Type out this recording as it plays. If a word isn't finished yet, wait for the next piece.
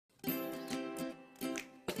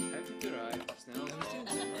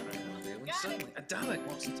Suddenly, a Dalek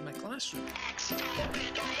walks into my classroom. So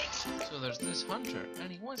there's this hunter,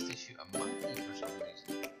 and he wants to shoot a monkey for some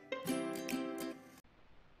reason.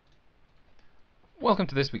 Welcome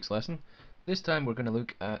to this week's lesson. This time we're going to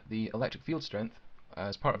look at the electric field strength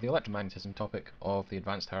as part of the electromagnetism topic of the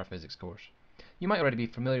Advanced Higher Physics course. You might already be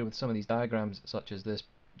familiar with some of these diagrams, such as this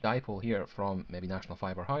dipole here from maybe National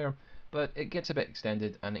 5 or higher, but it gets a bit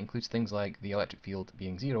extended and it includes things like the electric field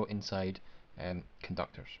being zero inside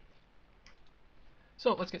conductors.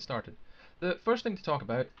 So let's get started. The first thing to talk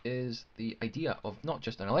about is the idea of not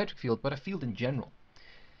just an electric field, but a field in general.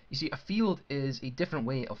 You see, a field is a different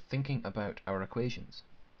way of thinking about our equations.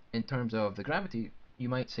 In terms of the gravity, you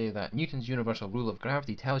might say that Newton's universal rule of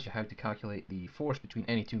gravity tells you how to calculate the force between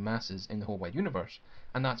any two masses in the whole wide universe,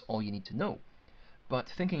 and that's all you need to know. But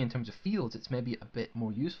thinking in terms of fields, it's maybe a bit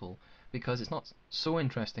more useful, because it's not so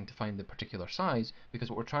interesting to find the particular size, because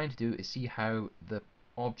what we're trying to do is see how the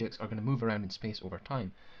objects are going to move around in space over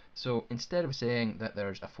time. So instead of saying that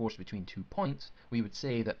there's a force between 2 points, we would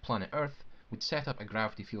say that planet Earth would set up a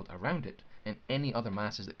gravity field around it, and any other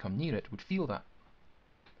masses that come near it would feel that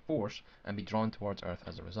force and be drawn towards Earth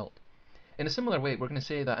as a result. In a similar way, we're going to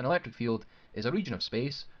say that an electric field is a region of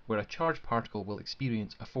space where a charged particle will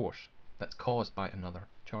experience a force that's caused by another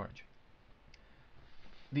charge.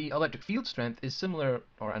 The electric field strength is similar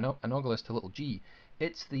or analogous to little g.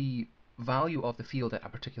 It's the value of the field at a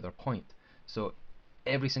particular point. So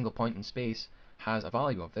every single point in space has a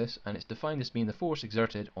value of this, and it's defined as being the force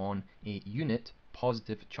exerted on a unit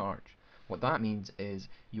positive charge. What that means is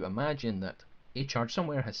you imagine that a charge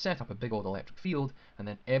somewhere has set up a big old electric field, and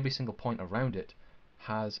then every single point around it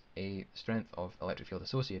has a strength of electric field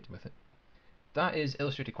associated with it. That is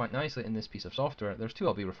illustrated quite nicely in this piece of software. There's two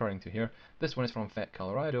I'll be referring to here. This one is from PhET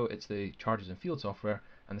Colorado, it's the charges and field software,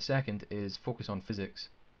 and the second is Focus on Physics,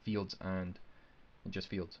 Fields and just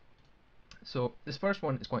Fields. So this first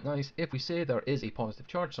one is quite nice. If we say there is a positive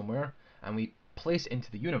charge somewhere and we place it into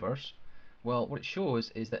the universe, well, what it shows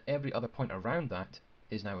is that every other point around that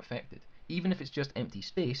is now affected. Even if it's just empty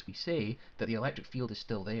space, we say that the electric field is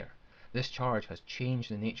still there. This charge has changed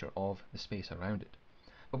the nature of the space around it.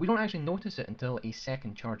 But we don't actually notice it until a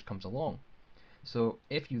second charge comes along. So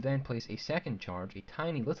if you then place a second charge, a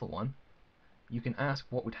tiny little one, you can ask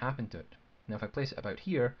what would happen to it. Now if I place it about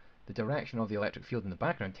here, the direction of the electric field in the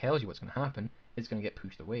background tells you what's going to happen. It's going to get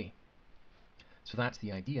pushed away. So that's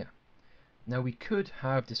the idea. Now we could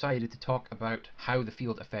have decided to talk about how the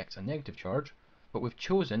field affects a negative charge, but we've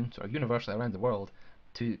chosen, sort of universally around the world,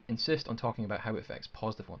 to insist on talking about how it affects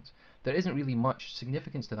positive ones. There isn't really much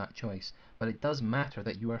significance to that choice, but it does matter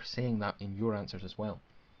that you are saying that in your answers as well.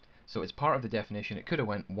 So it's part of the definition. It could have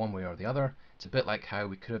went one way or the other. It's a bit like how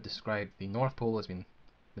we could have described the North Pole as being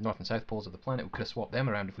the north and south poles of the planet. We could have swapped them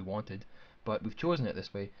around if we wanted, but we've chosen it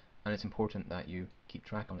this way, and it's important that you keep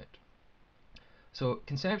track on it. So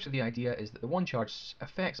conceptually the idea is that the one charge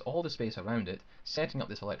affects all the space around it, setting up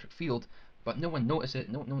this electric field, but no one notices it,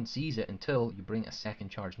 no one sees it until you bring a second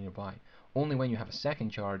charge nearby. Only when you have a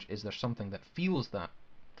second charge is there something that feels that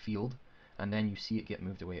field, and then you see it get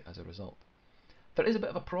moved away as a result. There is a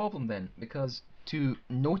bit of a problem then, because to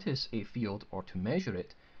notice a field or to measure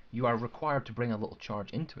it, you are required to bring a little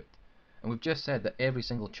charge into it. And we've just said that every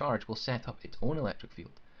single charge will set up its own electric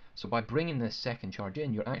field. So by bringing this second charge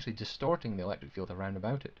in, you're actually distorting the electric field around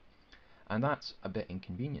about it. And that's a bit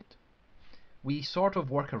inconvenient. We sort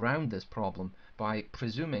of work around this problem by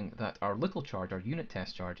presuming that our little charge, our unit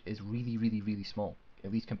test charge, is really small,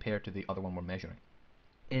 at least compared to the other one we're measuring.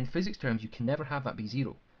 In physics terms, you can never have that be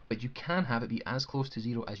zero, but you can have it be as close to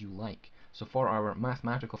zero as you like. So for our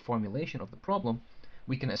mathematical formulation of the problem,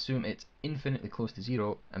 we can assume it's infinitely close to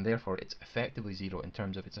zero, and therefore it's effectively zero in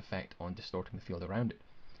terms of its effect on distorting the field around it.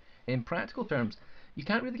 In practical terms, you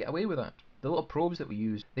can't really get away with that. The little probes that we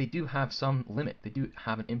use, they do have some limit, they do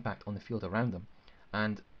have an impact on the field around them,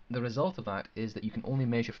 and the result of that is that you can only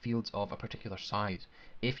measure fields of a particular size.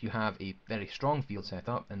 If you have a very strong field set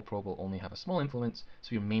up, then the probe will only have a small influence, so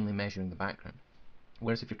you're mainly measuring the background.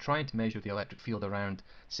 Whereas if you're trying to measure the electric field around,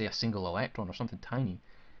 say, a single electron or something tiny,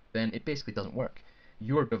 then it basically doesn't work.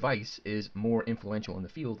 Your device is more influential in the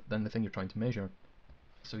field than the thing you're trying to measure,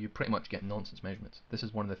 so you pretty much get nonsense measurements. This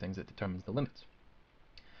is one of the things that determines the limits.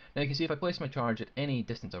 Now you can see if I place my charge at any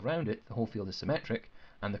distance around it, the whole field is symmetric,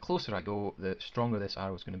 and the closer I go, the stronger this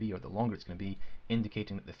arrow is going to be, or the longer it's going to be,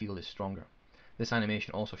 indicating that the field is stronger. This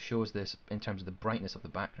animation also shows this in terms of the brightness of the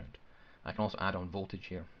background. I can also add on voltage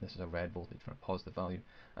here. This is a red voltage for a positive value,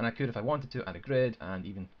 and I could, if I wanted to, add a grid and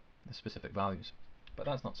even the specific values, but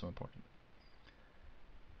that's not so important.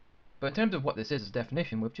 But in terms of what this is as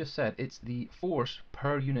definition, we've just said it's the force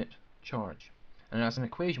per unit charge. And as an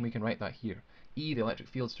equation we can write that here. E, the electric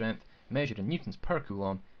field strength, measured in newtons per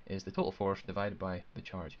coulomb, is the total force divided by the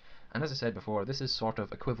charge. And as I said before, this is sort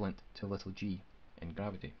of equivalent to little g in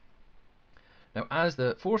gravity. Now as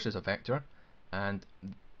the force is a vector, and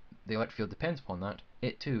the electric field depends upon that,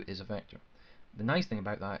 it too is a vector. The nice thing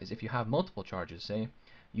about that is if you have multiple charges, say,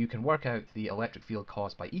 you can work out the electric field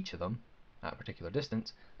caused by each of them at a particular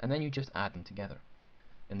distance, and then you just add them together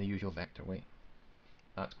in the usual vector way.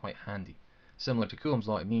 That's quite handy. Similar to Coulomb's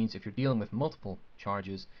law, it means if you're dealing with multiple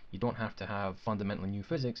charges, you don't have to have fundamentally new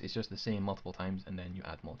physics, it's just the same multiple times and then you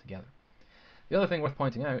add them all together. The other thing worth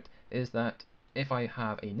pointing out is that if I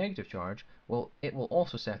have a negative charge, well, it will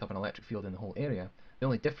also set up an electric field in the whole area. The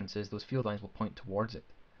only difference is those field lines will point towards it.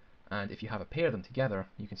 And if you have a pair of them together,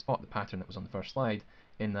 you can spot the pattern that was on the first slide,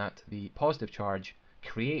 in that the positive charge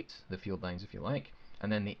creates the field lines, if you like,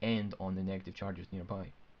 and then they end on the negative charges nearby.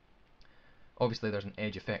 Obviously there's an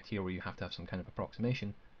edge effect here where you have to have some kind of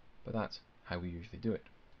approximation, but that's how we usually do it.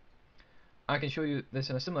 I can show you this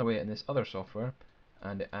in a similar way in this other software,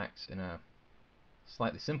 and it acts in a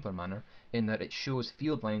slightly simpler manner in that it shows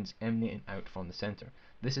field lines emanating out from the center.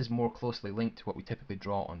 This is more closely linked to what we typically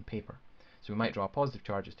draw on paper. So we might draw a positive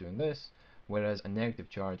charge as doing this, whereas a negative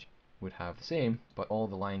charge would have the same, but all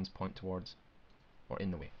the lines point towards or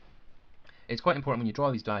in the way. It's quite important when you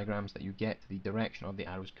draw these diagrams that you get the direction of the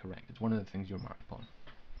arrows correct. It's one of the things you're marked upon.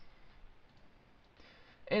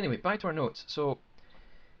 Anyway, back to our notes. So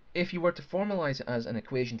if you were to formalize it as an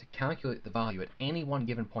equation to calculate the value at any one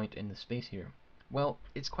given point in the space here, well,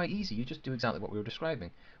 it's quite easy. You just do exactly what we were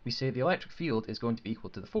describing. We say the electric field is going to be equal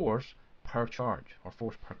to the force per charge, or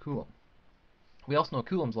force per coulomb. We also know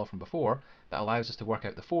Coulomb's law from before that allows us to work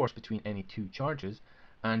out the force between any two charges,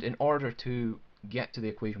 and in order to get to the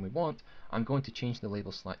equation we want, I'm going to change the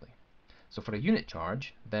label slightly. So for a unit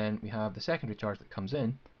charge, then we have the secondary charge that comes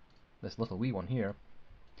in, this little wee one here.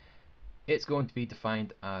 It's going to be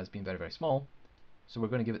defined as being very, very small, so we're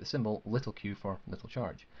going to give it the symbol little q for little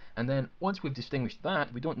charge. And then once we've distinguished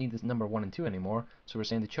that, we don't need this number 1 and 2 anymore, so we're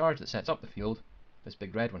saying the charge that sets up the field, this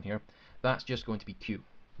big red one here, that's just going to be q.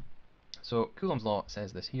 So Coulomb's law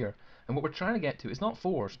says this here, and what we're trying to get to is not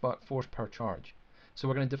force, but force per charge. So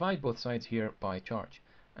we're going to divide both sides here by charge.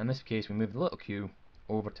 In this case, we move the little q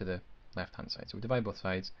over to the left-hand side. So we divide both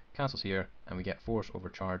sides, cancels here, and we get force over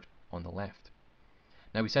charge on the left.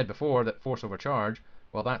 Now we said before that force over charge,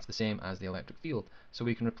 well, that's the same as the electric field. So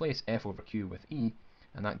we can replace F over Q with E,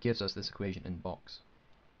 and that gives us this equation in box.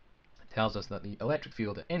 It tells us that the electric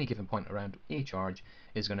field at any given point around a charge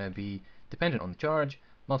is going to be dependent on the charge,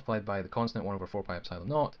 multiplied by the constant 1 over 4 pi epsilon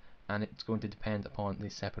naught, and it's going to depend upon the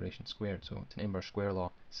separation squared. So it's an inverse square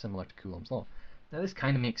law similar to Coulomb's law. Now this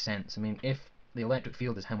kind of makes sense. I mean, if the electric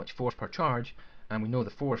field is how much force per charge, and we know the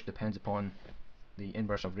force depends upon the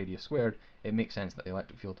inverse of radius squared, it makes sense that the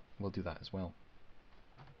electric field will do that as well.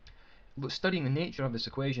 But studying the nature of this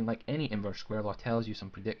equation, like any inverse square law, tells you some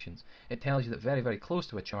predictions. It tells you that very, very close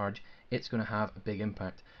to a charge, it's going to have a big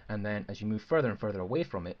impact, and then as you move further and further away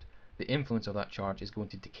from it, the influence of that charge is going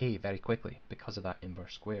to decay very quickly because of that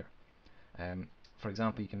inverse square. For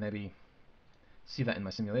example, you can maybe see that in my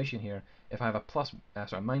simulation here. If I have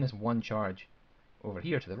a minus 1 charge over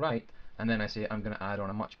here to the right, and then I say I'm going to add on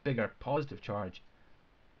a much bigger positive charge,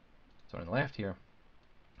 so on the left here,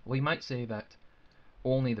 well, you might say that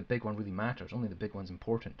only the big one really matters, only the big one's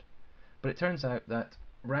important. But it turns out that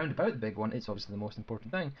round about the big one, it's obviously the most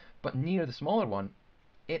important thing, but near the smaller one,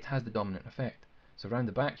 it has the dominant effect. So round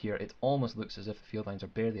the back here, it almost looks as if the field lines are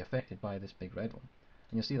barely affected by this big red one.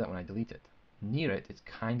 And you'll see that when I delete it. Near it, it's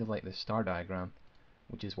kind of like this star diagram,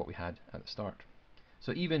 which is what we had at the start.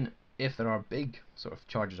 So even if there are big sort of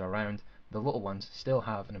charges around, the little ones still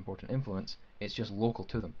have an important influence. It's just local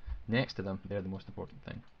to them. Next to them, they're the most important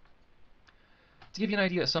thing. To give you an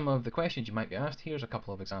idea of some of the questions you might be asked, here's a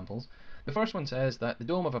couple of examples. The first one says that the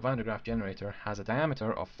dome of a Van de Graaff generator has a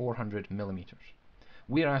diameter of 400 millimeters.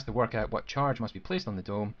 We are asked to work out what charge must be placed on the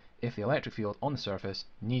dome if the electric field on the surface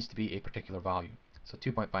needs to be a particular value. So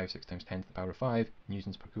 2.56 times 10 to the power of 5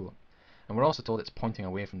 newtons per coulomb. And we're also told it's pointing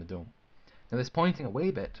away from the dome. Now this pointing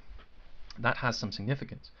away bit, that has some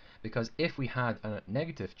significance, because if we had a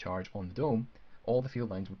negative charge on the dome, all the field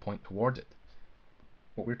lines would point towards it.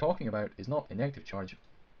 What we're talking about is not a negative charge,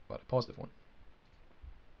 but a positive one.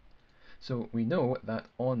 So we know that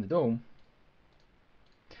on the dome,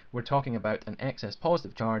 we're talking about an excess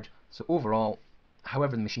positive charge, so overall,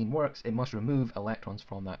 however the machine works, it must remove electrons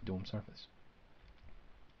from that dome surface.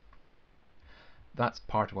 That's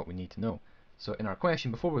part of what we need to know. So in our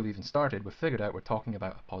question, before we've even started, we've figured out we're talking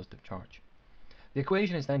about a positive charge. The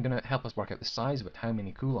equation is then going to help us work out the size of it, how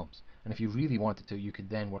many coulombs, and if you really wanted to, you could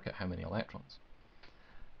then work out how many electrons.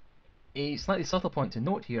 A slightly subtle point to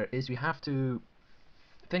note here is we have to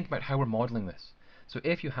think about how we're modelling this. So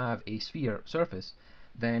if you have a sphere surface,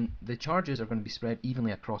 then the charges are going to be spread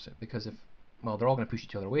evenly across it, because if, well, they're all going to push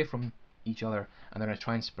each other away from each other, and they're going to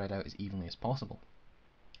try and spread out as evenly as possible.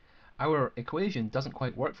 Our equation doesn't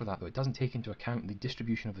quite work for that though. It doesn't take into account the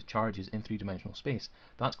distribution of the charges in three-dimensional space.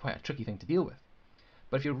 That's quite a tricky thing to deal with.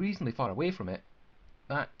 But if you're reasonably far away from it,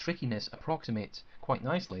 that trickiness approximates quite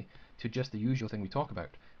nicely to just the usual thing we talk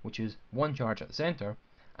about, which is one charge at the centre,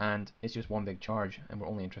 and it's just one big charge, and we're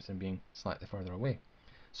only interested in being slightly further away.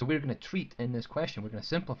 So we're going to treat in this question, we're going to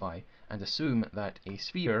simplify and assume that a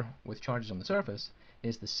sphere with charges on the surface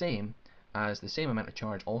is the same as the same amount of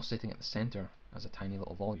charge all sitting at the centre as a tiny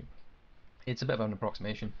little volume. It's a bit of an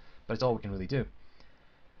approximation, but it's all we can really do.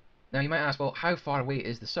 Now you might ask, well, how far away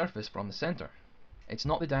is the surface from the centre? It's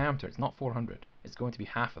not the diameter, it's not 400. It's going to be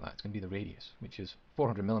half of that. It's going to be the radius, which is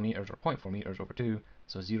 400 millimeters or 0.4 meters over 2,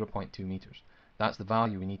 so 0.2 meters. That's the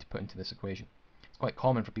value we need to put into this equation. It's quite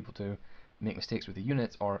common for people to make mistakes with the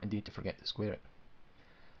units, or indeed to forget to square it.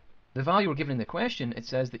 The value we're given in the question, it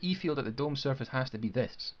says the E field at the dome surface has to be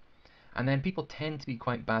this. And then people tend to be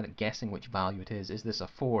quite bad at guessing which value it is. Is this a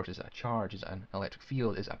force? Is it a charge? Is it an electric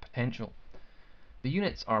field? Is it a potential? The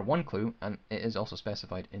units are one clue, and it is also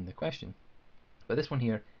specified in the question. But this one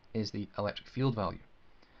here is the electric field value.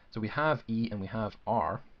 So we have E and we have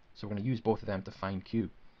R, so we're going to use both of them to find Q.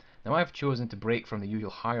 Now I've chosen to break from the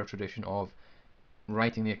usual higher tradition of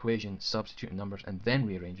writing the equation, substituting numbers, and then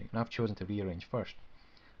rearranging, and I've chosen to rearrange first.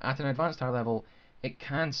 At an advanced higher level, it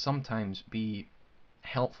can sometimes be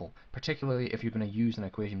helpful, particularly if you're going to use an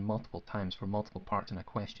equation multiple times for multiple parts in a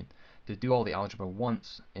question, to do all the algebra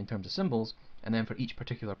once in terms of symbols, and then for each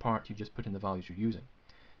particular part you just put in the values you're using.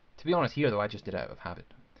 To be honest here though, I just did it out of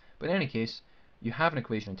habit. But in any case, you have an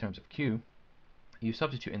equation in terms of Q, you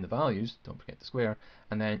substitute in the values, don't forget the square,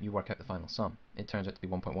 and then you work out the final sum. It turns out to be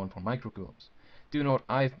 1.14 microcoulombs. Do note,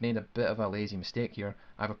 I've made a bit of a lazy mistake here.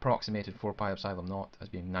 I've approximated 4 pi epsilon naught as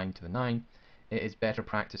being 9 to the 9. It is better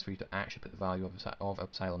practice for you to actually put the value of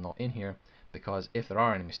epsilon naught in here, because if there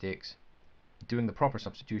are any mistakes, doing the proper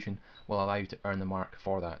substitution will allow you to earn the mark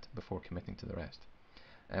for that before committing to the rest.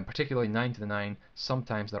 And particularly 9 to the 9,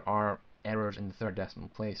 sometimes there are errors in the third decimal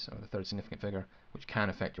place, or the third significant figure, which can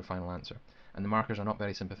affect your final answer. And the markers are not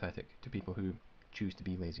very sympathetic to people who choose to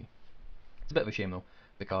be lazy. It's a bit of a shame though,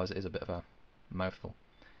 because it is a bit of a mouthful.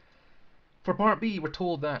 For part B, we're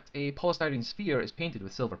told that a polystyrene sphere is painted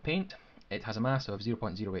with silver paint. It has a mass of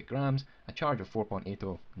 0.08 grams, a charge of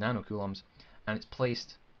 4.80 nanocoulombs, and it's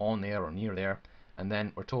placed on there or near there, and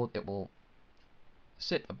then we're told it will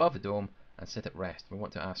sit above the dome and sit at rest. We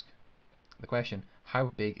want to ask the question,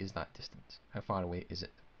 how big is that distance? How far away is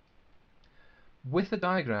it? With the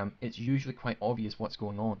diagram, it's usually quite obvious what's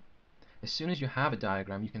going on. As soon as you have a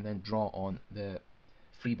diagram, you can then draw on the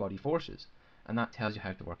free body forces, and that tells you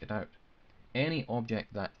how to work it out. Any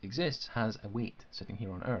object that exists has a weight sitting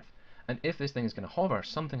here on Earth, and if this thing is going to hover,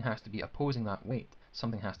 something has to be opposing that weight,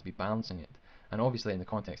 something has to be balancing it, and obviously in the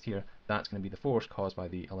context here, that's going to be the force caused by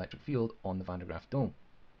the electric field on the Van de Graaff dome.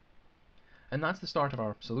 And that's the start of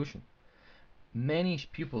our solution. Many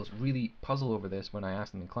pupils really puzzle over this when I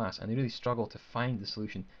ask them in class, and they really struggle to find the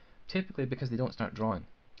solution, typically because they don't start drawing.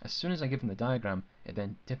 As soon as I give them the diagram, it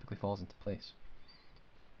then typically falls into place.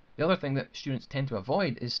 The other thing that students tend to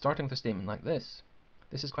avoid is starting with a statement like this.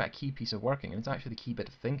 This is quite a key piece of working, and it's actually the key bit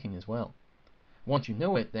of thinking as well. Once you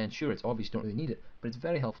know it, then sure, it's obvious you don't really need it, but it's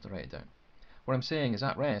very helpful to write it down. What I'm saying is,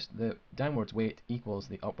 at rest, the downwards weight equals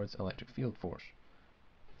the upwards electric field force.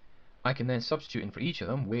 I can then substitute in for each of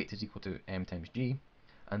them. Weight is equal to m times g,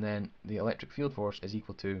 and then the electric field force is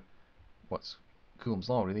equal to what's Coulomb's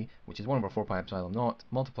law really, which is 1 over 4 pi epsilon naught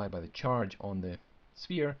multiplied by the charge on the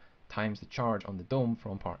sphere times the charge on the dome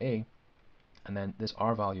from part A, and then this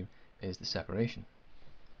R value is the separation.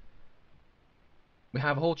 We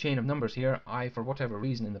have a whole chain of numbers here. I, for whatever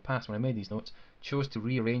reason in the past when I made these notes, chose to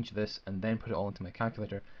rearrange this and then put it all into my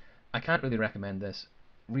calculator. I can't really recommend this.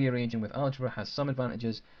 Rearranging with algebra has some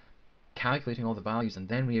advantages. Calculating all the values and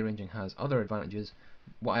then rearranging has other advantages.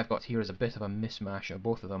 What I've got here is a bit of a mismatch of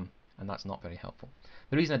both of them, and that's not very helpful.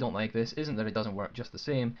 The reason I don't like this isn't that it doesn't work just the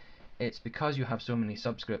same, it's because you have so many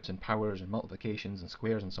subscripts and powers and multiplications and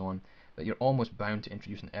squares and so on, that you're almost bound to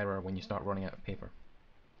introduce an error when you start running out of paper.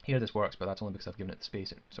 Here this works, but that's only because I've given it the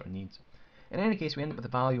space it sort of needs. In any case, we end up with a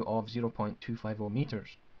value of 0.250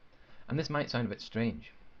 meters, and this might sound a bit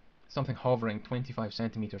strange. Something hovering 25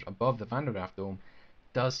 centimeters above the Van de Graaff dome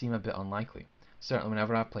does seem a bit unlikely. Certainly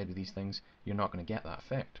whenever I've played with these things, you're not going to get that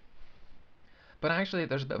effect. But actually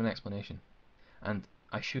there's a bit of an explanation, and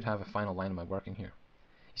I should have a final line of my working here.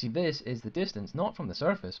 You See, this is the distance not from the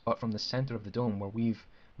surface but from the center of the dome where we've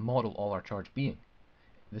modeled all our charge being.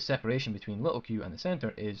 The separation between little q and the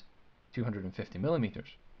center is 250 millimeters,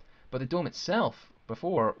 but the dome itself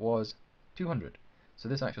before was 200, so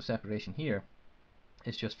this actual separation here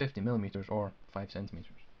is just 50 millimeters or 5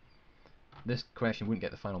 centimeters. This question wouldn't get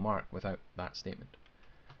the final mark without that statement.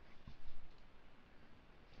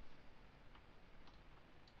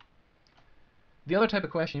 The other type of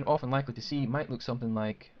question you're often likely to see might look something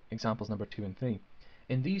like examples number 2 and 3.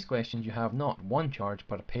 In these questions you have not one charge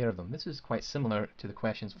but a pair of them. This is quite similar to the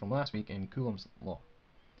questions from last week in Coulomb's law.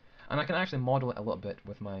 And I can actually model it a little bit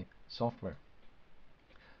with my software.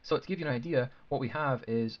 So to give you an idea, what we have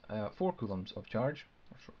is 4 coulombs of charge,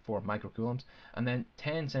 or 4 microcoulombs, and then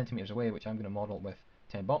 10 centimeters away, which I'm going to model with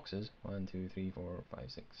 10 boxes, 1, 2, 3, 4,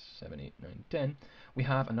 5, 6, 7, 8, 9, 10, we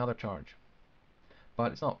have another charge.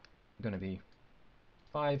 But it's not going to be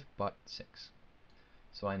 5, but 6.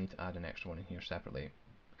 So I need to add an extra one in here separately,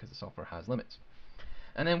 because the software has limits.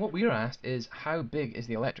 And then what we're asked is how big is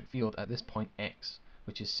the electric field at this point x,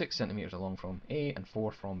 which is 6 centimeters along from A and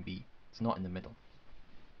 4 from B. It's not in the middle.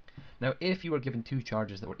 Now if you were given two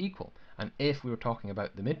charges that were equal, and if we were talking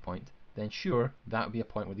about the midpoint, then sure, that would be a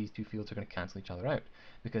point where these two fields are going to cancel each other out.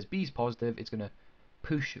 Because B is positive, it's going to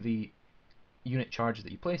push the unit charges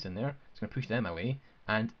that you place in there, it's going to push them away,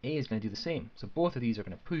 and A is going to do the same. So both of these are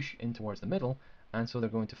going to push in towards the middle, and so they're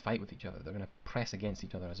going to fight with each other. They're going to press against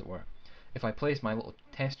each other, as it were. If I place my little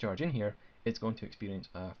test charge in here, it's going to experience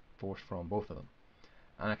a force from both of them.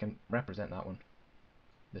 And I can represent that one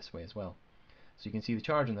this way as well. So you can see the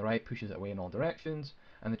charge on the right pushes it away in all directions,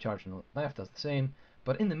 and the charge on the left does the same.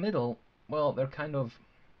 But in the middle, well, they're kind of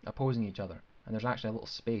opposing each other, and there's actually a little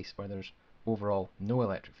space where there's overall no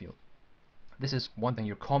electric field. This is one thing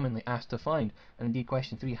you're commonly asked to find, and indeed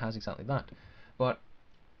question 3 has exactly that. But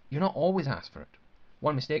you're not always asked for it.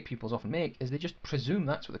 One mistake pupils often make is they just presume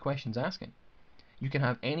that's what the question's asking. You can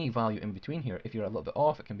have any value in between here. If you're a little bit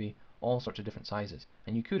off, it can be all sorts of different sizes,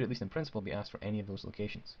 and you could, at least in principle, be asked for any of those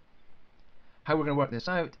locations. How we're going to work this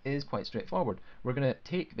out is quite straightforward. We're going to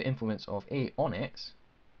take the influence of A on x,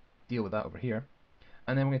 deal with that over here,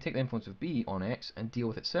 and then we're going to take the influence of B on x and deal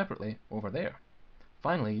with it separately over there.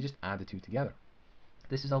 Finally, you just add the two together.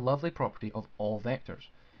 This is a lovely property of all vectors.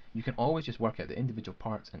 You can always just work out the individual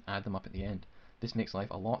parts and add them up at the end. This makes life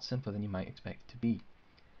a lot simpler than you might expect it to be.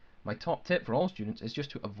 My top tip for all students is just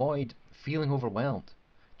to avoid feeling overwhelmed.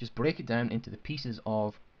 Just break it down into the pieces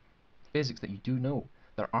of physics that you do know.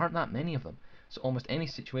 There aren't that many of them, so almost any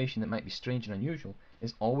situation that might be strange and unusual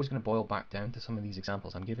is always going to boil back down to some of these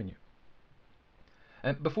examples I'm giving you.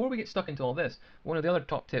 Before we get stuck into all this, one of the other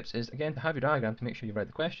top tips is, again, to have your diagram to make sure you've read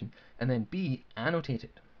the question, and then B, annotate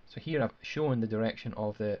it. So here I've shown the direction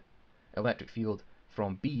of the electric field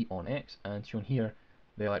from B on x, and shown here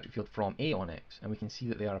the electric field from A on x, and we can see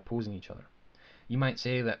that they are opposing each other. You might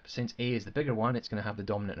say that since A is the bigger one, it's going to have the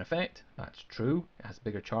dominant effect. That's true. It has a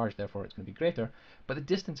bigger charge, therefore it's going to be greater, but the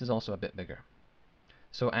distance is also a bit bigger.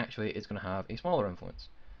 So actually it's going to have a smaller influence.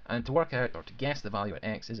 And to work out, or to guess the value at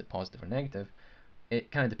x, is it positive or negative, it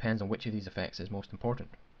kind of depends on which of these effects is most important.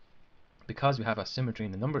 Because we have a symmetry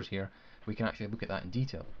in the numbers here, we can actually look at that in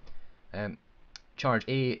detail. Charge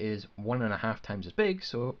A is 1.5 times as big,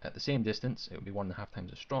 so at the same distance it would be 1.5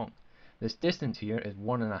 times as strong. This distance here is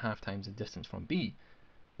 1.5 times the distance from B.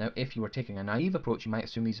 Now if you were taking a naive approach, you might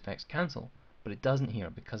assume these effects cancel, but it doesn't here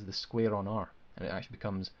because of the square on R, and it actually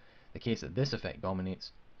becomes the case that this effect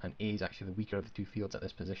dominates, and A is actually the weaker of the two fields at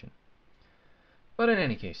this position. But in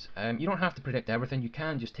any case, you don't have to predict everything. You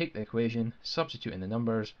can just take the equation, substitute in the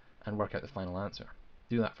numbers, and work out the final answer.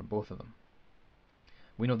 Do that for both of them.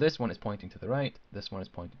 We know this one is pointing to the right, this one is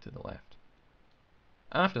pointing to the left.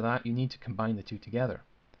 After that, you need to combine the two together.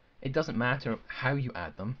 It doesn't matter how you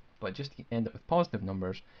add them, but just to end up with positive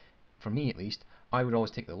numbers, for me at least, I would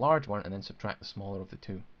always take the large one and then subtract the smaller of the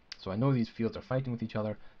two. So I know these fields are fighting with each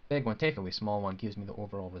other. Big one take away small one gives me the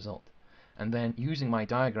overall result. And then using my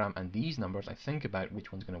diagram and these numbers, I think about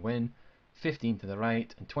which one's going to win. 15 to the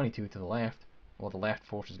right and 22 to the left. Well, the left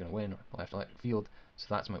force is going to win, or the left electric field, so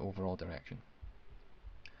that's my overall direction.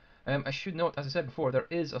 I should note, as I said before, there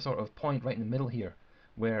is a sort of point right in the middle here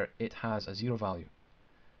where it has a zero value,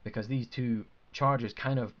 because these two charges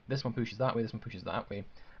kind of, this one pushes that way, this one pushes that way,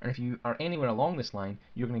 and if you are anywhere along this line,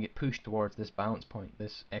 you're going to get pushed towards this balance point,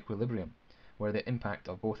 this equilibrium, where the impact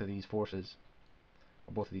of both of these forces,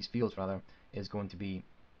 or both of these fields rather, is going to be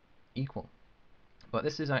equal. But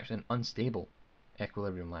this is actually an unstable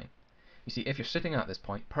equilibrium line. You see, if you're sitting at this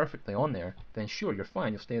point perfectly on there, then sure, you're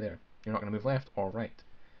fine, you'll stay there. You're not going to move left or right.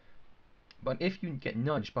 But if you get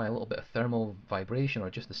nudged by a little bit of thermal vibration or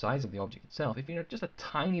just the size of the object itself, if you're just a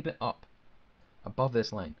tiny bit up above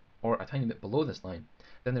this line or a tiny bit below this line,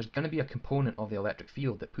 then there's going to be a component of the electric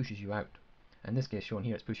field that pushes you out. In this case shown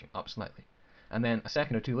here, it's pushing up slightly. And then a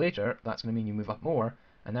second or two later, that's going to mean you move up more,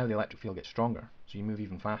 and now the electric field gets stronger, so you move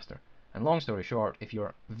even faster. And long story short, if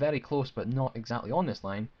you're very close but not exactly on this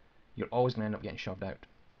line, you're always going to end up getting shoved out.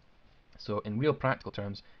 So in real practical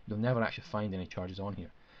terms, you'll never actually find any charges on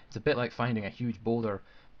here. It's a bit like finding a huge boulder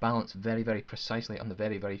balanced very, very precisely on the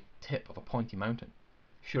very, very tip of a pointy mountain.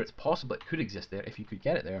 Sure, it's possible it could exist there if you could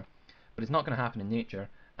get it there, but it's not going to happen in nature,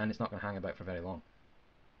 and it's not going to hang about for very long.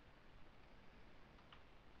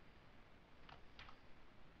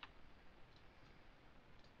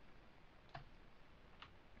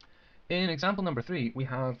 In example number 3, we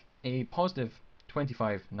have a positive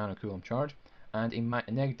 25 nanocoulomb charge and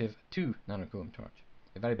a negative 2 nanocoulomb charge,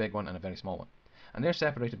 a very big one and a very small one. And they're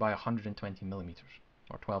separated by 120 millimeters,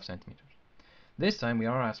 or 12 centimeters. This time we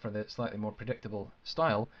are asked for the slightly more predictable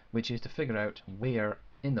style, which is to figure out where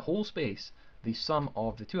in the whole space the sum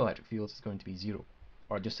of the two electric fields is going to be 0.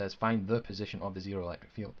 Or it just says find the position of the 0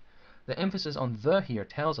 electric field. The emphasis on the here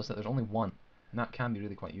tells us that there's only one, and that can be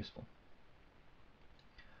really quite useful.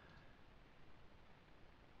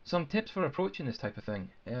 Some tips for approaching this type of thing.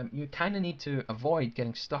 You kind of need to avoid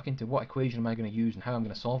getting stuck into what equation am I going to use and how I'm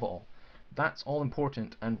going to solve it all. That's all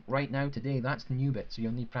important, and right now today that's the new bit, so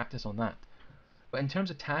you'll need practice on that. But in terms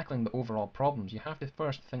of tackling the overall problems, you have to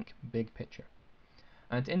first think big picture.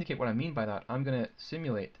 And to indicate what I mean by that, I'm going to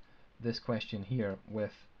simulate this question here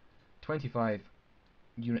with 25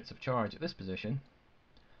 units of charge at this position,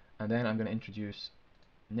 and then I'm going to introduce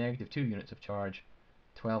negative 2 units of charge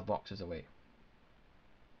 12 boxes away.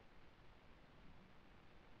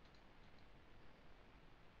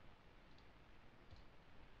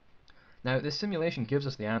 Now this simulation gives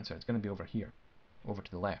us the answer. It's going to be over here, over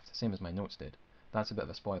to the left, same as my notes did. That's a bit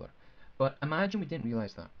of a spoiler. But imagine we didn't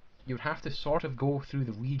realise that. You would have to sort of go through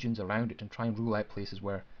the regions around it and try and rule out places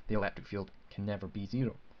where the electric field can never be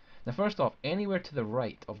 0. Now first off, anywhere to the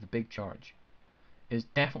right of the big charge is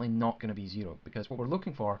definitely not going to be 0, because what we're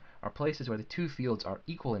looking for are places where the two fields are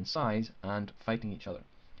equal in size and fighting each other.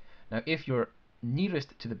 Now if you're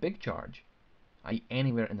nearest to the big charge, i.e.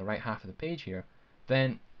 anywhere in the right half of the page here,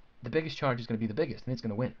 then the biggest charge is going to be the biggest, and it's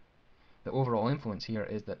going to win. The overall influence here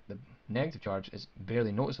is that the negative charge is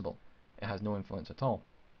barely noticeable. It has no influence at all.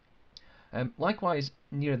 Likewise,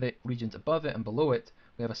 near the regions above it and below it,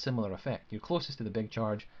 we have a similar effect. You're closest to the big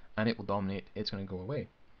charge, and it will dominate. It's going to go away.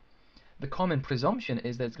 The common presumption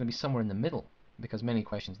is that it's going to be somewhere in the middle, because many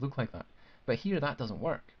questions look like that. But here that doesn't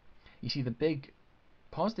work. You see, the big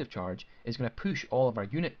positive charge is going to push all of our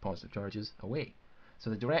unit positive charges away.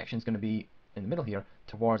 So the direction is going to be in the middle here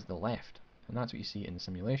towards the left, and that's what you see in the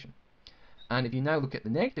simulation. And if you now look at the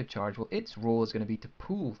negative charge, well, its role is going to be to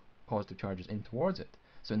pull positive charges in towards it.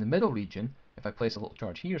 So in the middle region, if I place a little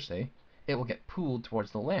charge here, say, it will get pulled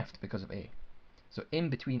towards the left because of A. So in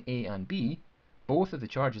between A and B, both of the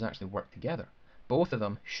charges actually work together. Both of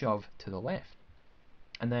them shove to the left.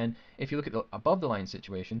 And then if you look at the above the line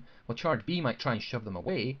situation, well, charge B might try and shove them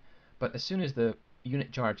away, but as soon as the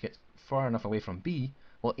unit charge gets far enough away from B,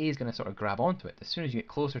 well, A is going to sort of grab onto it. As soon as you get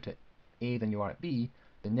closer to A than you are at B,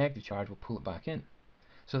 the negative charge will pull it back in.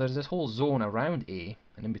 So there's this whole zone around A,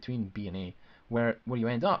 and in between B and A, where you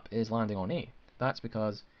end up is landing on A. That's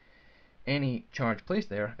because any charge placed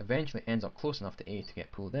there eventually ends up close enough to A to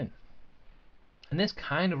get pulled in. And this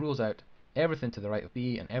kind of rules out everything to the right of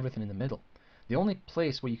B and everything in the middle. The only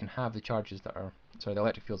place where you can have the charges that are, the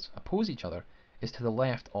electric fields oppose each other is to the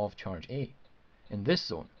left of charge A, in this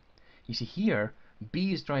zone. You see here,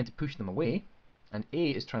 B is trying to push them away, and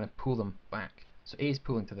A is trying to pull them back. So A is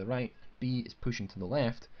pulling to the right, B is pushing to the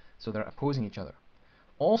left, so they're opposing each other.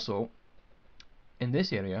 Also, in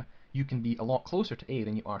this area, you can be a lot closer to A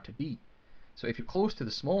than you are to B. So if you're close to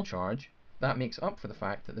the small charge, that makes up for the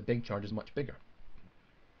fact that the big charge is much bigger.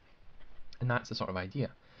 And that's the sort of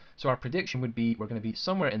idea. So our prediction would be we're going to be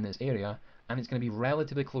somewhere in this area, and it's going to be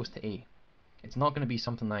relatively close to A. It's not going to be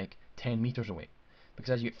something like 10 meters away,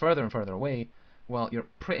 because as you get further and further away, well, you're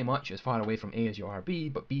pretty much as far away from A as you are B,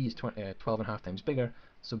 but B is 12.5 times bigger,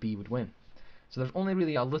 so B would win. So there's only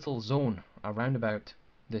really a little zone around about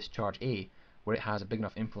this charge A where it has a big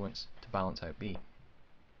enough influence to balance out B.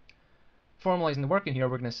 Formalizing the working here,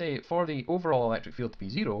 we're going to say for the overall electric field to be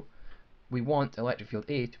 0, we want electric field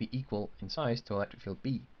A to be equal in size to electric field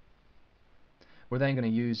B. We're then going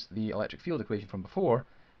to use the electric field equation from before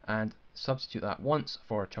and substitute that once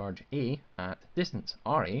for charge A at distance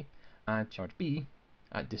RA and charge B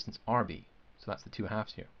at distance RB. So that's the two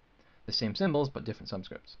halves here. The same symbols but different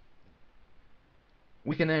subscripts.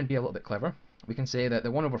 We can then be a little bit clever. We can say that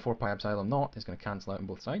the 1 over 4 pi epsilon naught is going to cancel out on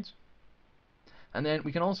both sides. And then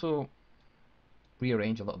we can also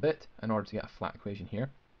rearrange a little bit in order to get a flat equation here.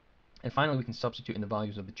 And finally, we can substitute in the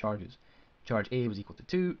values of the charges. Charge A was equal to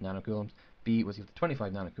 2 nanocoulombs, B was equal to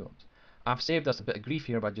 25 nanocoulombs. I've saved us a bit of grief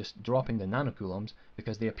here by just dropping the nanocoulombs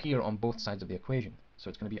because they appear on both sides of the equation. So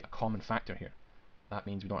it's going to be a common factor here. That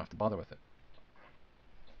means we don't have to bother with it.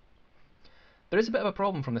 There is a bit of a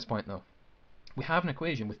problem from this point though. We have an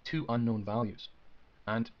equation with two unknown values,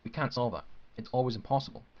 and we can't solve that. It's always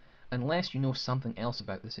impossible, unless you know something else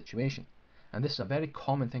about the situation. And this is a very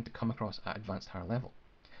common thing to come across at advanced higher level.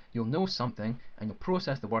 You'll know something, and you'll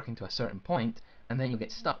process the working to a certain point, and then you'll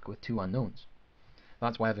get stuck with two unknowns.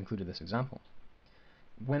 That's why I've included this example.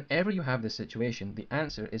 Whenever you have this situation, the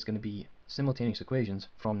answer is going to be simultaneous equations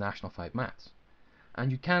from National 5 Maths. And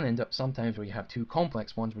you can end up sometimes where you have two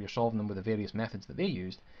complex ones where you're solving them with the various methods that they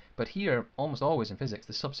used, but here, almost always in physics,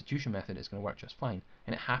 the substitution method is going to work just fine,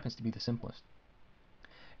 and it happens to be the simplest.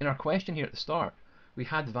 In our question here at the start, we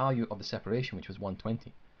had the value of the separation, which was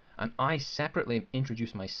 120, and I separately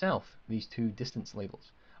introduced myself these two distance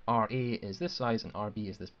labels. RA is this size and RB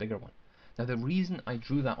is this bigger one. Now the reason I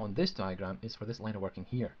drew that on this diagram is for this line of working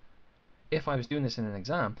here. If I was doing this in an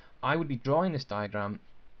exam, I would be drawing this diagram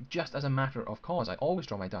just as a matter of cause. I always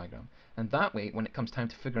draw my diagram, and that way when it comes time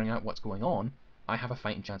to figuring out what's going on, I have a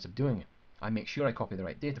fighting chance of doing it. I make sure I copy the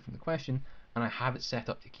right data from the question, and I have it set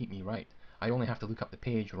up to keep me right. I only have to look up the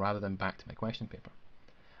page rather than back to my question paper.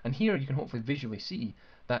 And here you can hopefully visually see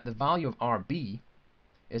that the value of RB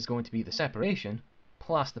is going to be the separation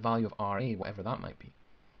plus the value of RA, whatever that might be.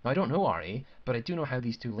 Now I don't know RA, but I do know how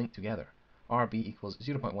these two link together. RB equals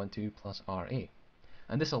 0.12 plus RA.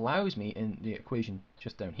 And this allows me in the equation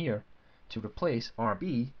just down here to replace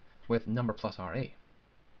RB with number plus RA.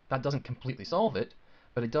 That doesn't completely solve it,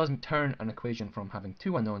 but it does turn an equation from having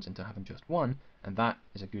two unknowns into having just one, and that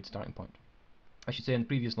is a good starting point. I should say in the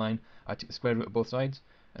previous line, I took the square root of both sides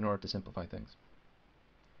in order to simplify things.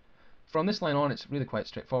 From this line on, it's really quite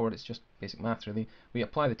straightforward. It's just basic maths, really. We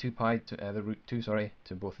apply the 2 pi to the root 2,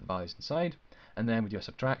 to both the values inside, and then we do a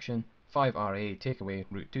subtraction. 5 RA take away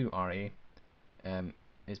root 2 RA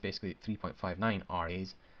is basically 3.59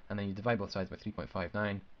 RAs, and then you divide both sides by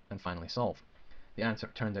 3.59, and finally solve. The answer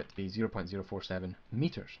turned out to be 0.047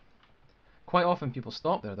 meters. Quite often people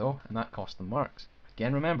stop there though, and that costs them marks.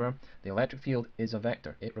 Again, remember, the electric field is a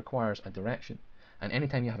vector. It requires a direction. And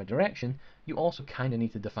anytime you have a direction, you also kind of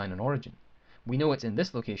need to define an origin. We know it's in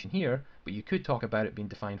this location here, but you could talk about it being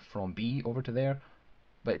defined from B over to there,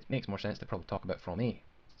 but it makes more sense to probably talk about from A.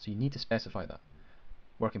 So you need to specify that.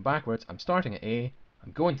 Working backwards, I'm starting at A,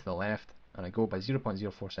 I'm going to the left, and I go by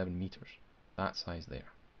 0.047 meters. That size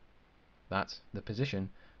there. That's the position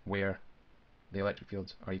where the electric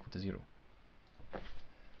fields are equal to 0.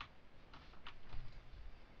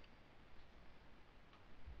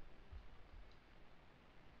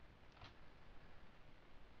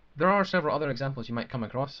 There are several other examples you might come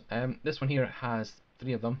across. This one here has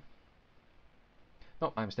 3 of them.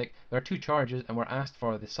 No, my mistake. There are 2 charges, and we're asked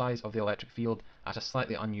for the size of the electric field at a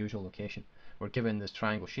slightly unusual location. We're given this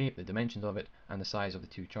triangle shape, the dimensions of it, and the size of the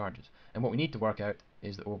 2 charges. And what we need to work out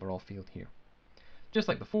is the overall field here. Just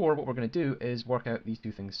like before, what we're going to do is work out these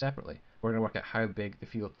two things separately. We're going to work out how big the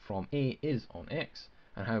field from A is on X,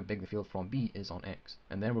 and how big the field from B is on X.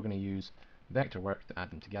 And then we're going to use vector work to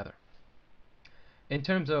add them together. In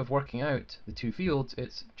terms of working out the 2 fields,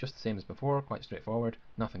 it's just the same as before, quite straightforward,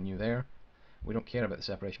 nothing new there. We don't care about the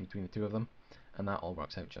separation between the 2 of them, and that all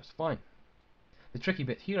works out just fine. The tricky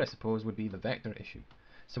bit here, I suppose, would be the vector issue.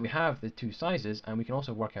 So we have the 2 sizes, and we can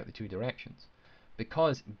also work out the 2 directions.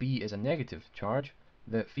 Because B is a negative charge,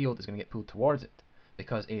 the field is going to get pulled towards it.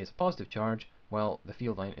 Because A is a positive charge, well, the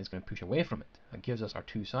field line is going to push away from it. That gives us our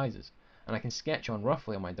 2 sizes. And I can sketch on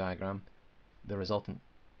roughly on my diagram the resultant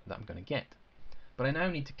that I'm going to get. But I now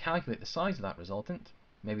need to calculate the size of that resultant.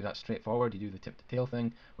 Maybe that's straightforward. You do the tip to tail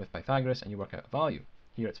thing with Pythagoras and you work out a value.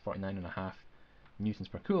 Here it's 49.5 newtons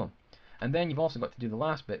per coulomb. And then you've also got to do the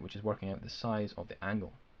last bit, which is working out the size of the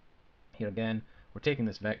angle. Here again, we're taking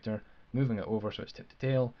this vector, moving it over so it's tip to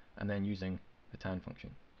tail, and then using the tan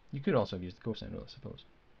function. You could also have used the cosine rule, I suppose.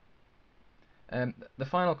 The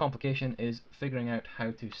final complication is figuring out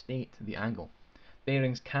how to state the angle.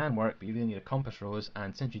 Bearings can work, but you really need a compass rose,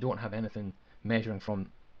 and since you don't have anything measuring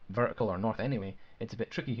from vertical or north anyway, it's a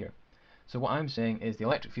bit tricky here. So what I'm saying is the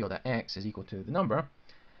electric field at X is equal to the number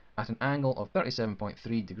at an angle of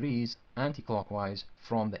 37.3 degrees anti-clockwise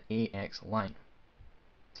from the AX line.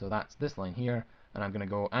 So that's this line here, and I'm going to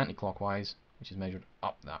go anti-clockwise, which is measured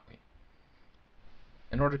up that way.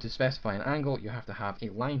 In order to specify an angle, you have to have a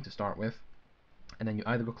line to start with, and then you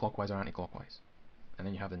either go clockwise or anti-clockwise, and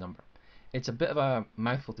then you have the number. It's a bit of a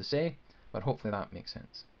mouthful to say, but hopefully that makes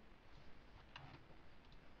sense.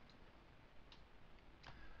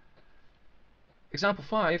 Example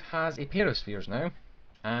 5 has a pair of spheres now,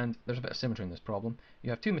 and there's a bit of symmetry in this problem.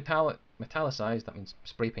 You have two metallicized, that means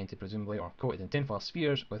spray painted presumably, or coated in tinfoil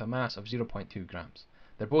spheres with a mass of 0.2 grams.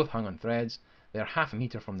 They're both hung on threads, they are half a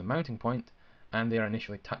meter from the mounting point, and they are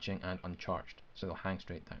initially touching and uncharged, so they'll hang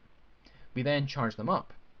straight down. We then charge them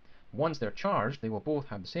up. Once they're charged, they will both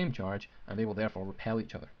have the same charge, and they will therefore repel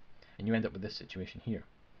each other. And you end up with this situation here.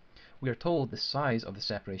 We are told the size of the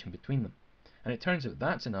separation between them, and it turns out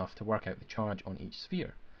that's enough to work out the charge on each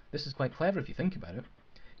sphere. This is quite clever if you think about it.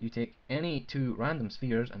 You take any two random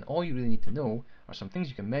spheres, and all you really need to know are some things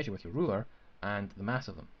you can measure with your ruler and the mass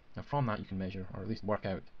of them. And from that you can measure, or at least work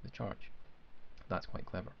out, the charge. That's quite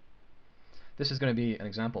clever. This is going to be an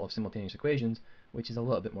example of simultaneous equations, which is a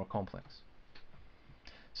little bit more complex.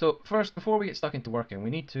 So first, before we get stuck into working, we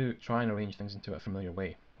need to try and arrange things into a familiar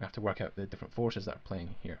way. We have to work out the different forces that are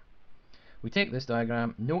playing here. We take this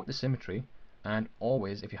diagram, note the symmetry, and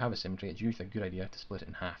always, if you have a symmetry, it's usually a good idea to split it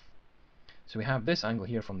in half. So we have this angle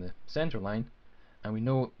here from the center line, and we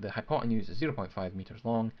know the hypotenuse is 0.5 meters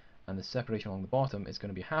long, and the separation along the bottom is going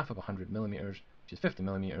to be half of 100 millimeters, which is 50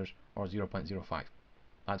 millimeters, or 0.05.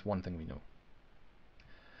 That's one thing we know.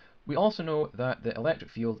 We also know that the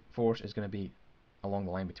electric field force is going to be along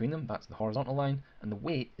the line between them, that's the horizontal line, and the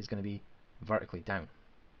weight is going to be vertically down.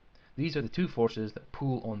 These are the two forces that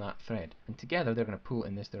pull on that thread, and together they're going to pull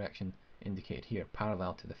in this direction indicated here,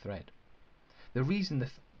 parallel to the thread. The reason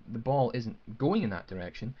the ball isn't going in that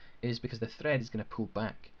direction is because the thread is going to pull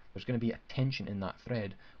back. There's going to be a tension in that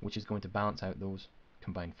thread which is going to balance out those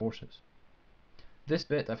combined forces. This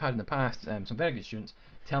bit I've had in the past, some very good students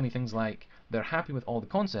tell me things like they're happy with all the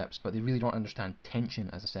concepts, but they really don't understand tension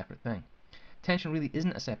as a separate thing. Tension really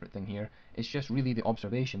isn't a separate thing here, it's just really the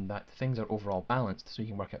observation that things are overall balanced so you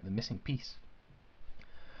can work out the missing piece.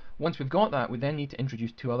 Once we've got that, we then need to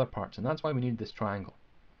introduce two other parts, and that's why we need this triangle.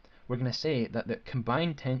 We're going to say that the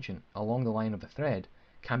combined tension along the line of the thread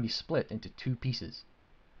can be split into two pieces,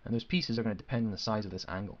 and those pieces are going to depend on the size of this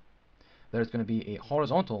angle. There's going to be a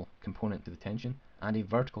horizontal component to the tension and a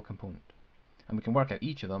vertical component, and we can work out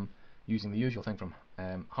each of them using the usual thing from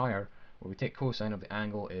higher, where we take cosine of the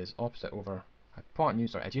angle is opposite over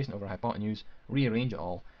hypotenuse, or adjacent over hypotenuse, rearrange it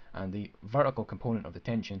all, and the vertical component of the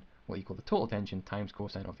tension will equal the total tension times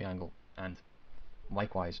cosine of the angle, and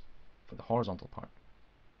likewise for the horizontal part.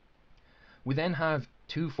 We then have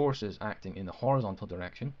two forces acting in the horizontal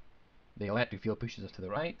direction. The electric field pushes us to the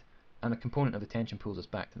right, and a component of the tension pulls us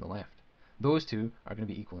back to the left. Those two are going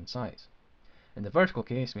to be equal in size. In the vertical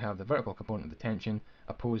case, we have the vertical component of the tension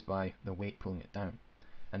opposed by the weight pulling it down.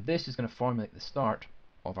 And this is going to formulate the start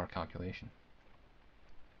of our calculation.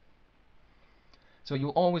 So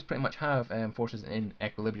you'll always pretty much have forces in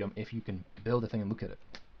equilibrium if you can build a thing and look at it.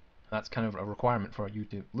 That's kind of a requirement for you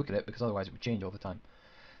to look at it, because otherwise it would change all the time.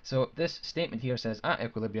 So this statement here says at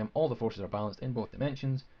equilibrium all the forces are balanced in both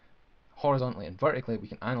dimensions. Horizontally and vertically we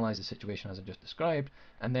can analyze the situation as I just described,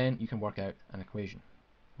 and then you can work out an equation.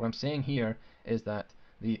 What I'm saying here is that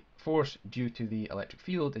the force due to the electric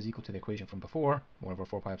field is equal to the equation from before, 1 over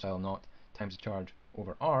 4 pi epsilon naught times the charge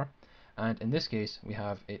over r, and in this case we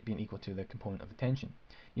have it being equal to the component of the tension.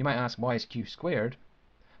 You might ask, why is q squared?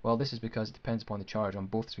 Well, this is because it depends upon the charge on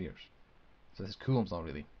both spheres. So this is Coulomb's law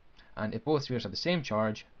really. And if both spheres have the same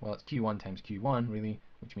charge, well, it's q1 times q1 really,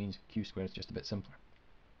 which means q squared is just a bit simpler.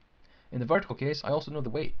 In the vertical case, I also know the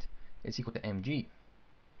weight. It's equal to mg,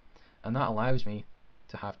 and that allows me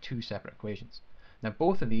to have two separate equations. Now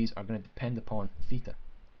both of these are going to depend upon theta.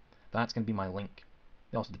 That's going to be my link.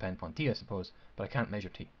 They also depend upon t, I suppose, but I can't measure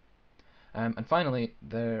t. And finally,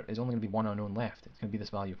 there is only going to be one unknown left. It's going to be this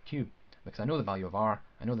value of q, because I know the value of r,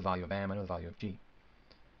 I know the value of m, I know the value of g.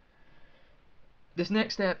 This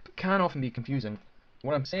next step can often be confusing.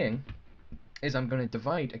 What I'm saying is I'm going to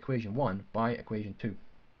divide equation 1 by equation 2.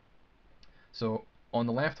 So on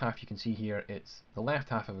the left half you can see here it's the left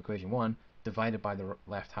half of equation 1 divided by the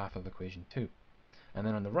left half of equation 2. And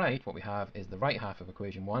then on the right what we have is the right half of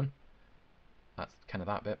equation 1, that's kind of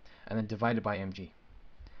that bit, and then divided by mg.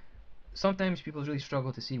 Sometimes people really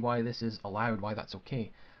struggle to see why this is allowed, why that's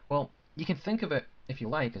okay. Well, you can think of it, if you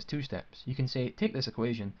like, as two steps. You can say, take this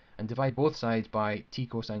equation and divide both sides by t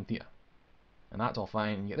cosine theta. And that's all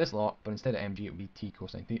fine, and you get this lot, but instead of mg it would be t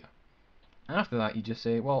cosine theta. After that you just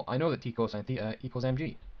say, well, I know that t cosine theta equals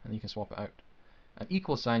mg, and you can swap it out. An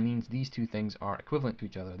equal sign means these two things are equivalent to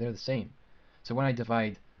each other, they're the same. So when I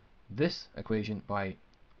divide this equation by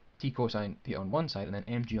t cosine theta on one side and then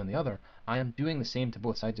mg on the other, I am doing the same to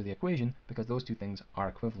both sides of the equation because those two things are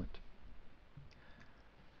equivalent.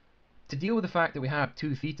 To deal with the fact that we have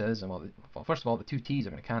two thetas, and well, first of all, the two t's are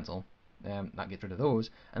going to cancel, that gets rid of those,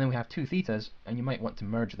 and then we have two thetas, and you might want to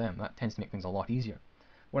merge them. That tends to make things a lot easier.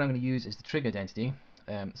 What I'm going to use is the trig identity.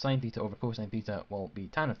 Sine theta over cosine theta will be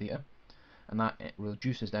tan of theta, and that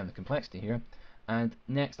reduces down the complexity here. And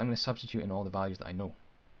next I'm going to substitute in all the values that I know.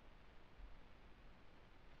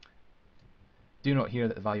 Do note here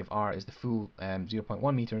that the value of r is the full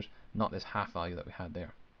 0.1 meters, not this half value that we had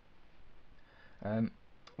there.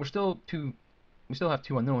 We still have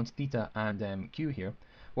two unknowns, theta and q here.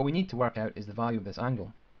 What we need to work out is the value of this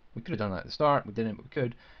angle. We could have done that at the start, we didn't, but we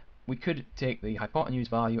could. We could take the hypotenuse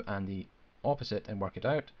value and the opposite and work it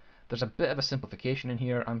out. There's a bit of a simplification in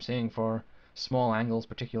here. I'm saying for small angles,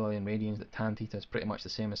 particularly in radians, that tan theta is pretty much the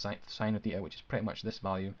same as sine of theta, which is pretty much this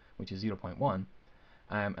value, which is 0.1.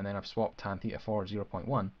 And then I've swapped tan theta for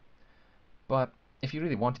 0.1. But if you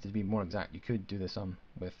really wanted to be more exact, you could do the sum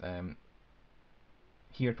with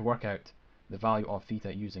here to work out the value of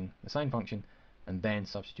theta using the sine function and then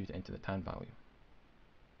substitute it into the tan value.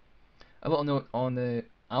 A little note on the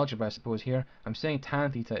algebra, I suppose, here. I'm saying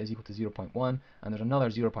tan theta is equal to 0.1, and there's another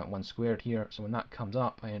 0.1 squared here, so when that comes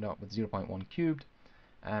up, I end up with 0.1 cubed,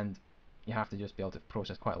 and you have to just be able to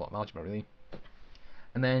process quite a lot of algebra, really.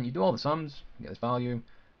 And then you do all the sums, you get this value.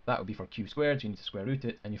 That would be for q squared, so you need to square root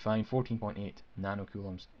it, and you find 14.8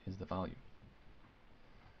 nanocoulombs is the value.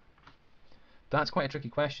 That's quite a tricky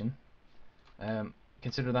question.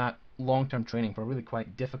 Consider that long-term training for really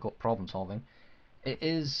quite difficult problem solving. It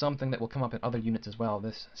is something that will come up in other units as well,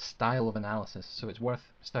 this style of analysis, so it's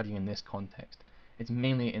worth studying in this context. It's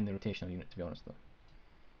mainly in the rotational unit, to be honest, though.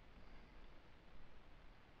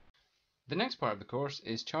 The next part of the course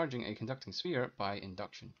is charging a conducting sphere by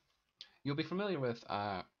induction. You'll be familiar with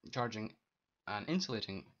charging an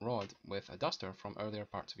insulating rod with a duster from earlier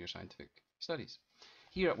parts of your scientific studies.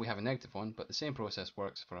 Here we have a negative one, but the same process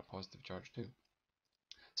works for a positive charge too.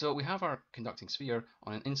 So we have our conducting sphere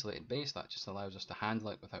on an insulated base that just allows us to handle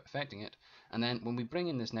it without affecting it, and then when we bring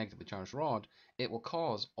in this negatively charged rod, it will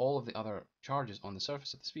cause all of the other charges on the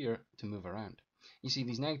surface of the sphere to move around. You see,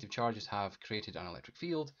 these negative charges have created an electric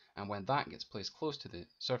field, and when that gets placed close to the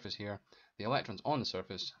surface here, the electrons on the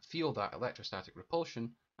surface feel that electrostatic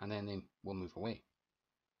repulsion, and then they will move away.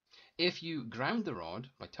 If you ground the rod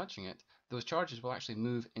by touching it, those charges will actually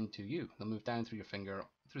move into you. They'll move down through your finger,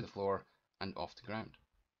 through the floor, and off the ground.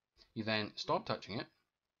 You then stop touching it,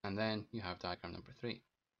 and then you have diagram number 3.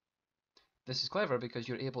 This is clever because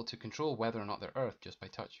you're able to control whether or not they're earth just by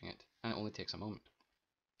touching it, and it only takes a moment.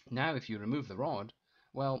 Now if you remove the rod,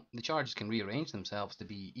 well, the charges can rearrange themselves to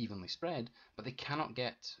be evenly spread, but they cannot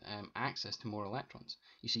get access to more electrons.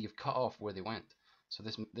 You see, you've cut off where they went, so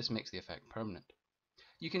this makes the effect permanent.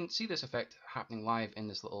 You can see this effect happening live in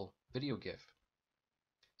this little video GIF.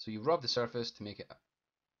 So you rub the surface to make it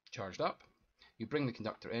charged up. You bring the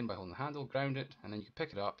conductor in by holding the handle, ground it, and then you can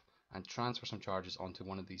pick it up and transfer some charges onto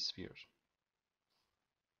one of these spheres.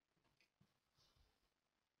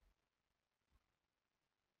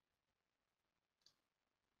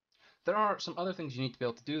 There are some other things you need to be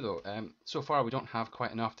able to do though. So far we don't have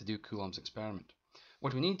quite enough to do Coulomb's experiment.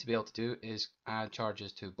 What we need to be able to do is add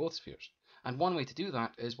charges to both spheres. And one way to do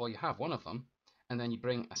that is, well, you have one of them, and then you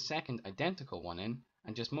bring a second identical one in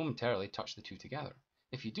and just momentarily touch the two together.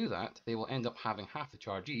 If you do that, they will end up having half the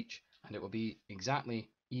charge each, and it will be exactly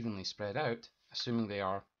evenly spread out, assuming they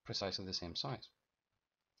are precisely the same size.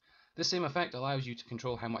 This same effect allows you to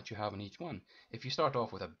control how much you have on each one. If you start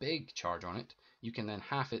off with a big charge on it, you can then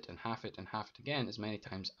half it and half it and half it again as many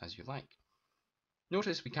times as you like.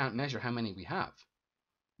 Notice we can't measure how many we have,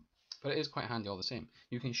 but it is quite handy all the same.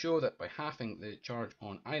 You can show that by halving the charge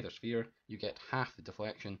on either sphere, you get half the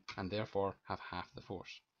deflection and therefore have half the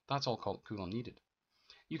force. That's all called Coulomb needed.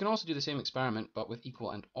 You can also do the same experiment but with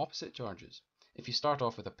equal and opposite charges. If you start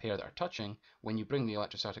off with a pair that are touching, when you bring the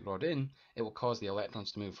electrostatic rod in, it will cause the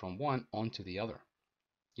electrons to move from one onto the other.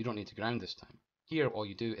 You don't need to ground this time. Here all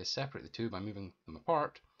you do is separate the two by moving them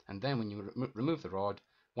apart, and then when you remove the rod,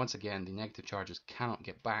 once again the negative charges cannot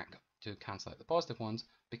get back to cancel out the positive ones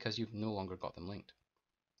because you've no longer got them linked.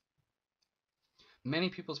 Many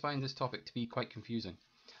pupils find this topic to be quite confusing.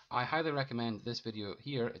 I highly recommend this video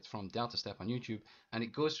here. It's from Delta Step on YouTube, and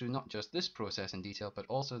it goes through not just this process in detail but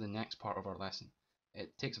also the next part of our lesson.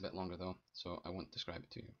 It takes a bit longer though, so I won't describe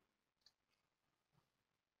it to you.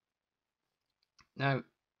 Now,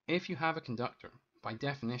 if you have a conductor, by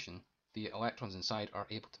definition, the electrons inside are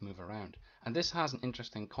able to move around, and this has an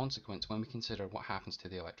interesting consequence when we consider what happens to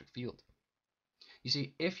the electric field. You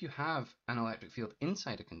see, if you have an electric field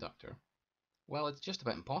inside a conductor, well, it's just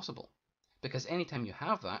about impossible. Because anytime you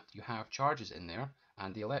have that, you have charges in there,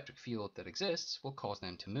 and the electric field that exists will cause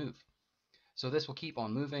them to move. So this will keep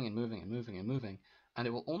on moving and moving and moving and moving, and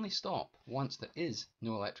it will only stop once there is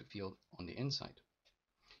no electric field on the inside.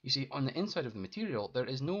 You see, on the inside of the material, there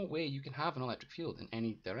is no way you can have an electric field in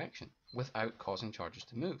any direction without causing charges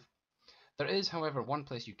to move. There is, however, one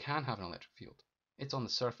place you can have an electric field. It's on the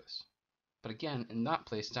surface. But again, in that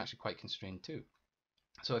place, it's actually quite constrained too.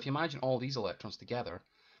 So if you imagine all these electrons together,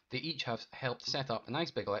 they each have helped set up a nice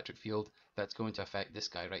big electric field that's going to affect this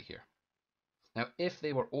guy right here. Now, if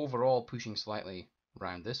they were overall pushing slightly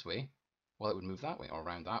round this way, well, it would move that way, or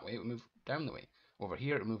round that way, it would move down the way. Over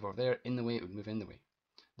here, it would move over there, in the way, it would move in the way.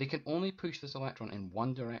 They can only push this electron in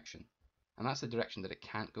one direction, and that's the direction that it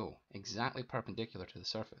can't go, exactly perpendicular to the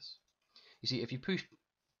surface. You see, if you push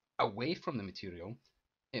away from the material,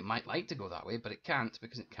 it might like to go that way, but it can't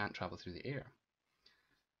because it can't travel through the air.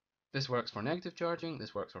 This works for negative charging,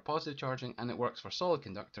 this works for positive charging, and it works for solid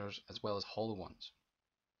conductors as well as hollow ones.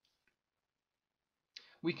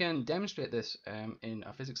 We can demonstrate this in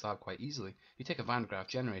a physics lab quite easily. You take a Van de Graaff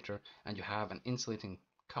generator and you have an insulating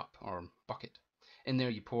cup or bucket. In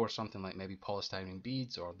there you pour something like maybe polystyrene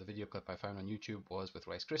beads, or the video clip I found on YouTube was with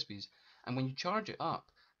Rice Krispies, and when you charge it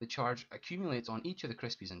up, the charge accumulates on each of the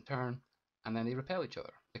Krispies in turn, and then they repel each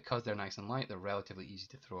other. Because they're nice and light, they're relatively easy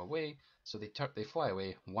to throw away, so they fly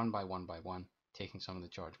away one by one, taking some of the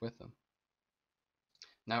charge with them.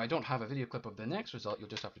 Now, I don't have a video clip of the next result, you'll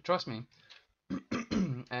just have to trust me.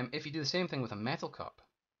 If you do the same thing with a metal cup,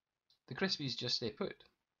 the Krispies just stay put.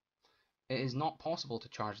 It is not possible to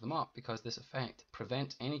charge them up because this effect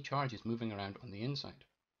prevents any charges moving around on the inside.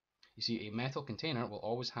 You see, a metal container will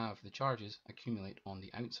always have the charges accumulate on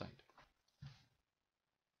the outside.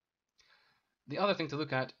 The other thing to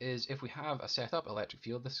look at is if we have a set up electric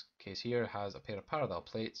field. This case here has a pair of parallel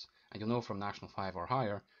plates, and you'll know from National 5 or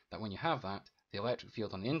higher that when you have that, the electric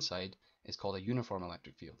field on the inside is called a uniform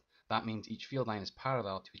electric field. That means each field line is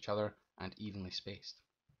parallel to each other and evenly spaced.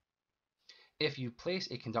 If you place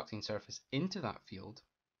a conducting surface into that field,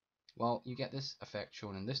 well, you get this effect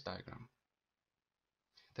shown in this diagram.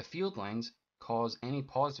 The field lines cause any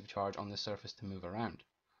positive charge on the surface to move around.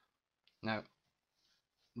 Now,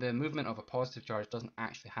 the movement of a positive charge doesn't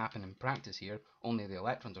actually happen in practice here, only the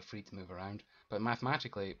electrons are free to move around, but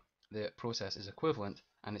mathematically the process is equivalent,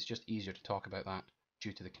 and it's just easier to talk about that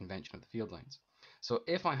due to the convention of the field lines. So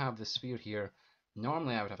if I have this sphere here,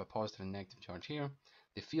 normally I would have a positive and negative charge here.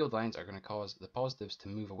 The field lines are going to cause the positives to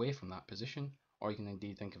move away from that position, or you can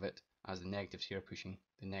indeed think of it as the negatives here pushing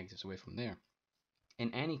the negatives away from there.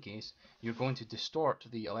 In any case, you're going to distort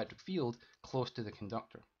the electric field close to the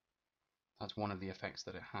conductor. That's one of the effects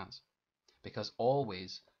that it has, because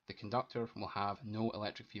always the conductor will have no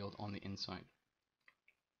electric field on the inside.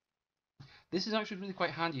 This is actually really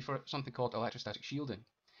quite handy for something called electrostatic shielding.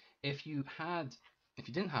 If you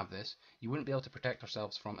didn't have this, you wouldn't be able to protect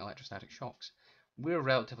ourselves from electrostatic shocks. We're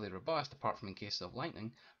relatively robust apart from in cases of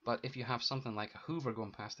lightning, but if you have something like a Hoover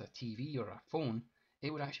going past a TV or a phone,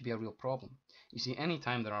 it would actually be a real problem. You see,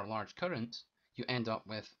 anytime there are large currents, you end up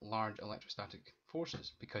with large electrostatic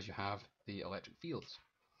forces because you have the electric fields.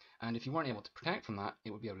 And if you weren't able to protect from that,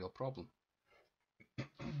 it would be a real problem.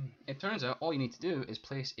 It turns out all you need to do is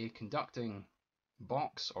place a conducting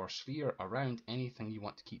box or sphere around anything you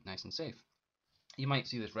want to keep nice and safe. You might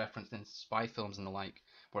see this referenced in spy films and the like,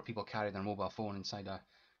 where people carry their mobile phone inside a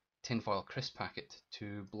tinfoil crisp packet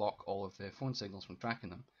to block all of the phone signals from tracking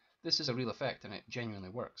them. This is a real effect, and it genuinely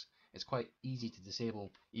works. It's quite easy to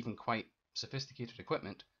disable even quite sophisticated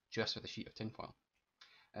equipment just with a sheet of tinfoil.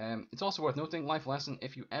 It's also worth noting, life lesson,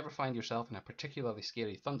 if you ever find yourself in a particularly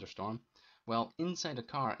scary thunderstorm, well, inside a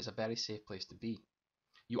car is a very safe place to be.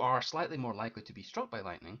 You are slightly more likely to be struck by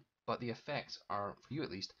lightning, but the effects are, for you at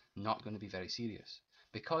least, not going to be very serious.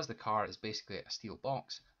 Because the car is basically a steel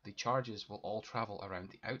box, the charges will all travel around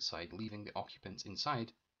the outside, leaving the occupants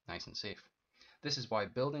inside nice and safe. This is why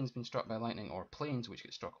buildings being struck by lightning, or planes which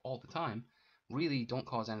get struck all the time, really don't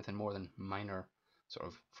cause anything more than minor sort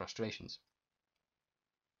of frustrations.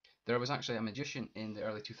 There was actually a magician in the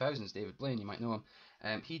early 2000s, David Blaine, you might know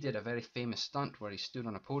him. He did a very famous stunt where he stood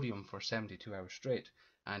on a podium for 72 hours straight,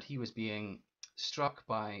 and he was being struck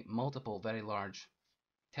by multiple very large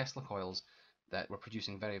Tesla coils that were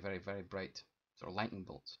producing very, very, very bright sort of lightning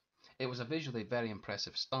bolts. It was a visually very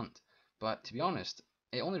impressive stunt, but to be honest,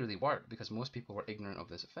 it only really worked because most people were ignorant of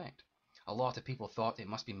this effect. A lot of people thought it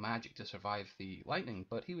must be magic to survive the lightning,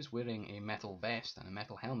 but he was wearing a metal vest and a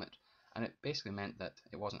metal helmet, and it basically meant that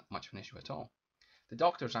it wasn't much of an issue at all. The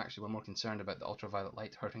doctors actually were more concerned about the ultraviolet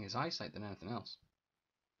light hurting his eyesight than anything else.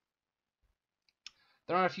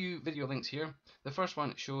 There are a few video links here. The first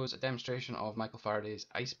one shows a demonstration of Michael Faraday's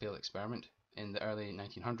ice pail experiment. In the early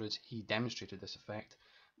 1900s, he demonstrated this effect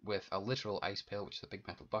with a literal ice pail, which is a big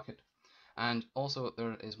metal bucket. And also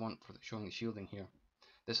there is one for showing the shielding here.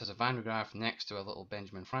 This has a Van de Graaff next to a little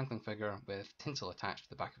Benjamin Franklin figure with tinsel attached to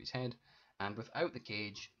the back of his head, and without the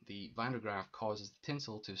cage, the Van de Graaff causes the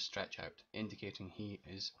tinsel to stretch out, indicating he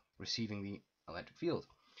is receiving the electric field.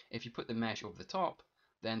 If you put the mesh over the top,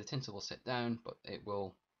 then the tinsel will sit down, but it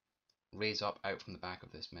will raise up out from the back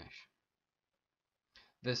of this mesh.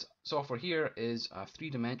 This software here is a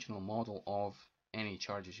three-dimensional model of any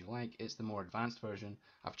charges you like. It's the more advanced version.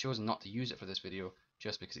 I've chosen not to use it for this video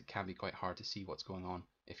just because it can be quite hard to see what's going on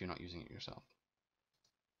if you're not using it yourself.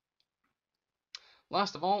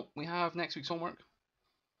 Last of all, we have next week's homework.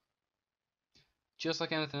 Just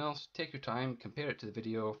like anything else, take your time, compare it to the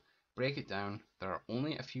video, break it down. There are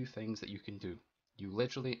only a few things that you can do. You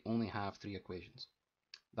literally only have 3 equations.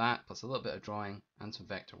 That, plus a little bit of drawing and some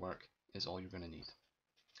vector work, is all you're going to need.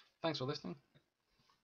 Thanks for listening.